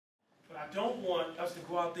don't want us to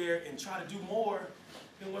go out there and try to do more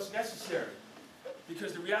than what's necessary.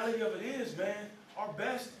 Because the reality of it is, man, our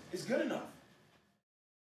best is good enough.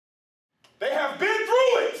 They have been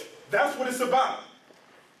through it. That's what it's about.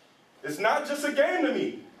 It's not just a game to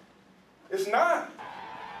me. It's not.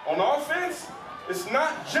 On offense, it's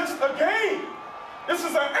not just a game. This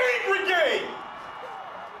is an angry game.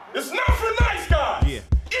 It's not for nice guys,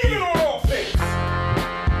 even on offense.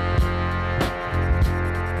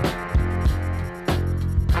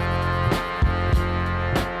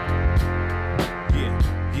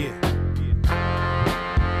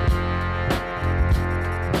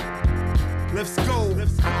 Let's go.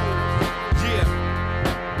 Yeah.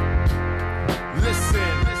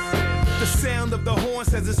 Listen. The sound of the horn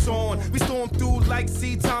says it's on. We storm through like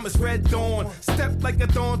C. Thomas Red Dawn. Step like a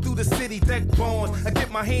dawn through the city, deck born. I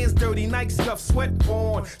get my hands dirty, Nike scuff, sweat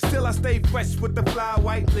born. Still I stay fresh with the fly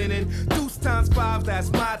white linen. Deuce times 5,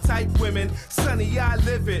 that's my type women. Sunny, I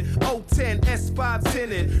live it. 010, S5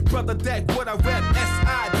 tinted. Brother deck, what I rep,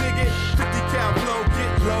 S.I. dig it. 50 cal blow,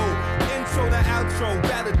 get low. Intro to outro,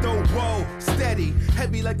 battle don't roll. Steady,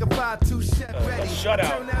 heavy like a 5.2 Chevy. A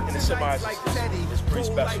shutout in the semis is pretty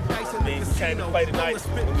special. I mean, we came to play tonight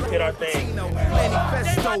and we did our thing.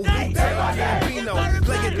 Manifesto, Wu-Tang, Gambino.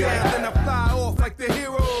 Lay it down, then I fly off like the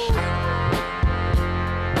hero.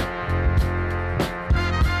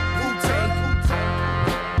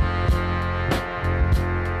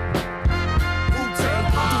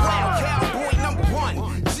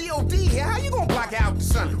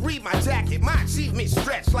 Read my jacket, my achievements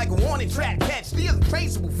stretch like a warning track catch. The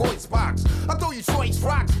irreplaceable voice box. I throw you choice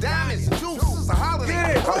rocks, diamonds, and juices. A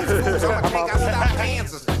holiday. Cold foods, I'ma take out stop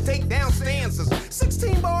Kansas. Take down stanzas.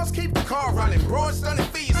 16 bars, keep the car running. Broad stunning,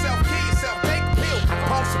 feed yourself, kill yourself. Take a pill,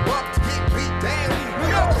 pulse you up to get beat down.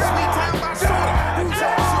 We up the sweet town by soda. Who's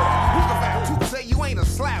up, sure? Who the vow to say you ain't a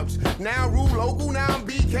slouch? Now rule local, now I'm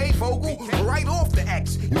BK vocal. Right off the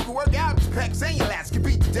X. You can work out your pecs and your lats. Can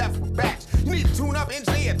beat the death with bats. You need to tune up,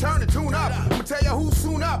 engineer, turn the tune up. I'ma tell you who's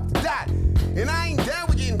soon up, that. And I ain't down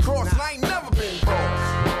with getting crossed, and I ain't never been boss.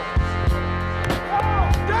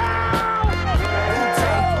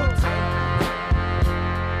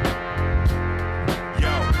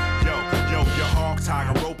 Yo, your hog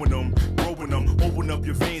tiger, roping them. Open up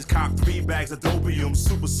your veins, cop 3 bags of dopium.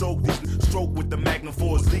 Super soak these, stroke with the Magnum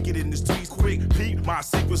Force. Leak it in the streets quick, peep my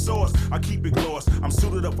secret sauce. I keep it gloss, I'm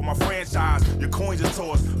suited up for my franchise. Your coins are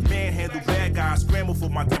tossed, manhandle bad guys. Scramble for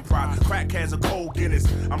my damn pride, crack cans of cold Guinness.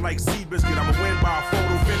 I'm like Seabiscuit, I'ma win by a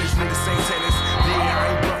photo finish. Niggas say tennis, yeah, I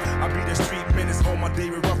ain't bluff. I be the street menace on my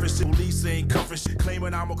David Ruffin shit. Police ain't cuffing shit,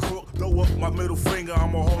 claiming I'm a crook. Throw up my middle finger,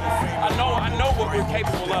 I'm a Hall of Famer. I know what we're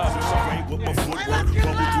capable of. With my footwork,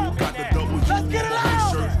 bubble got the double G. Get it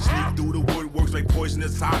out! Shirt, sneak through the woodworks like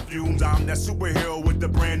poisonous hot fumes. I'm that superhero with the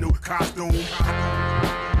brand new costume. If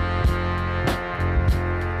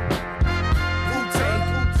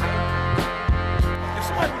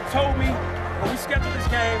somebody told me when we scheduled this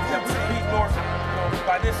game that we would beat North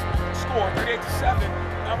by this score, 38-7,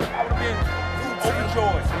 I would have been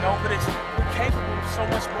overjoyed, but we're capable of so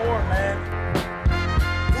much more, man.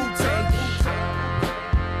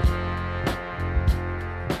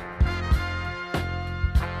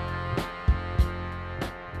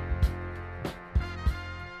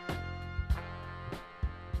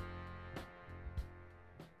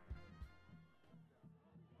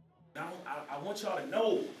 I want y'all to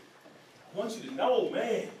know, I want you to know,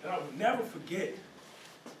 man, that I will never forget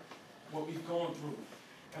what we've gone through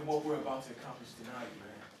and what we're about to accomplish tonight, man.